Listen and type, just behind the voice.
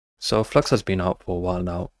So Flux has been out for a while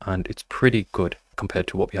now, and it's pretty good compared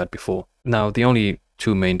to what we had before. Now, the only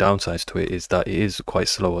two main downsides to it is that it is quite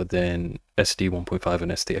slower than SD 1.5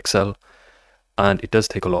 and SD XL, and it does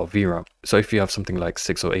take a lot of VRAM. So if you have something like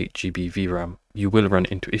 6 or 8 GB VRAM, you will run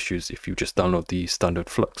into issues if you just download the standard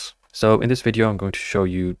Flux. So in this video, I'm going to show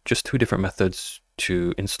you just two different methods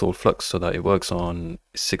to install Flux so that it works on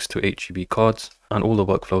 6 to 8 GB cards, and all the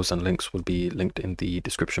workflows and links will be linked in the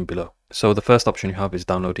description below. So the first option you have is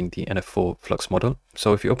downloading the NF4 Flux model.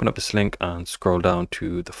 So if you open up this link and scroll down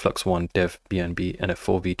to the Flux 1 Dev BNB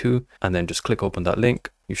NF4 V2 and then just click open that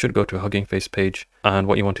link, you should go to a Hugging Face page, and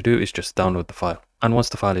what you want to do is just download the file. And once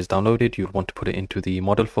the file is downloaded, you'll want to put it into the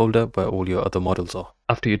model folder where all your other models are.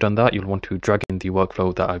 After you've done that, you'll want to drag in the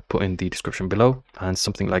workflow that I put in the description below, and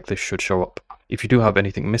something like this should show up. If you do have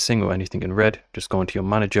anything missing or anything in red, just go into your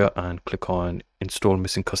manager and click on install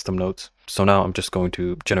missing custom nodes. So now I'm just going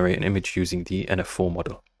to generate an image using the NF4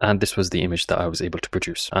 model. And this was the image that I was able to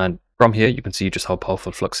produce. And from here, you can see just how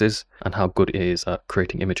powerful Flux is and how good it is at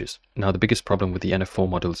creating images. Now, the biggest problem with the NF4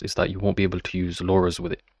 models is that you won't be able to use LoRa's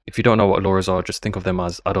with it. If you don't know what LoRa's are, just think of them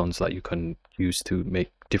as add-ons that you can use to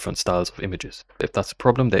make different styles of images. If that's a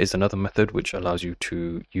problem, there is another method which allows you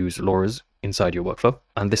to use LoRa's inside your workflow.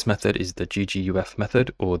 And this method is the GGUF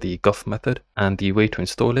method or the GGUF method. And the way to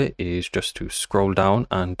install it is just to scroll down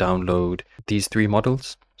and download these three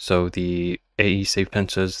models. So the AE Save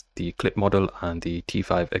Tensors, the Clip model, and the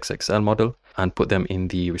T5XXL model, and put them in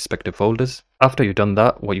the respective folders. After you've done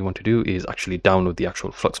that, what you want to do is actually download the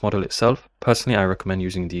actual Flux model itself. Personally, I recommend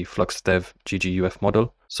using the Flux Dev GGUF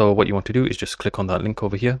model. So what you want to do is just click on that link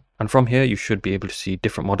over here. And from here, you should be able to see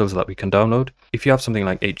different models that we can download. If you have something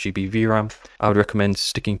like 8 GB VRAM, I would recommend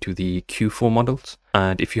sticking to the Q4 models.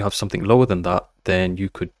 And if you have something lower than that, then you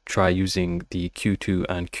could try using the Q2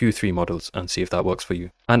 and Q3 models and see if that works for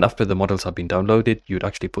you. And after the models have been downloaded, you'd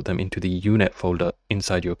actually put them into the UNet folder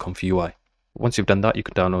inside your Comfy UI. Once you've done that, you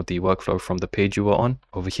can download the workflow from the page you were on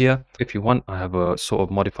over here. If you want, I have a sort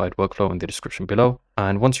of modified workflow in the description below.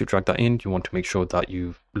 And once you drag that in, you want to make sure that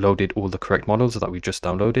you've loaded all the correct models that we just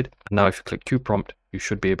downloaded. And now if you click QPrompt, you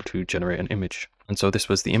should be able to generate an image. And so this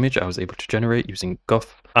was the image I was able to generate using GGUF,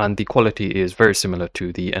 and the quality is very similar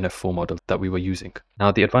to the NF4 model that we were using.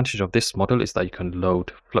 Now, the advantage of this model is that you can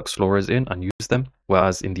load Flux LoRa's in and use them,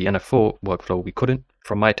 whereas in the NF4 workflow, we couldn't.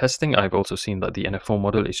 From my testing, I've also seen that the NF4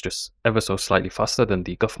 model is just ever so slightly faster than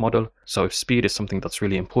the GGUF model. So if speed is something that's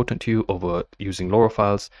really important to you over using LoRa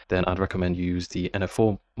files, then I'd recommend you use the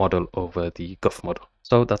NF4 model over the GGUF model.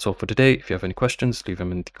 So that's all for today. If you have any questions, leave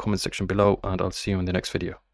them in the comment section below, and I'll see you in the next video.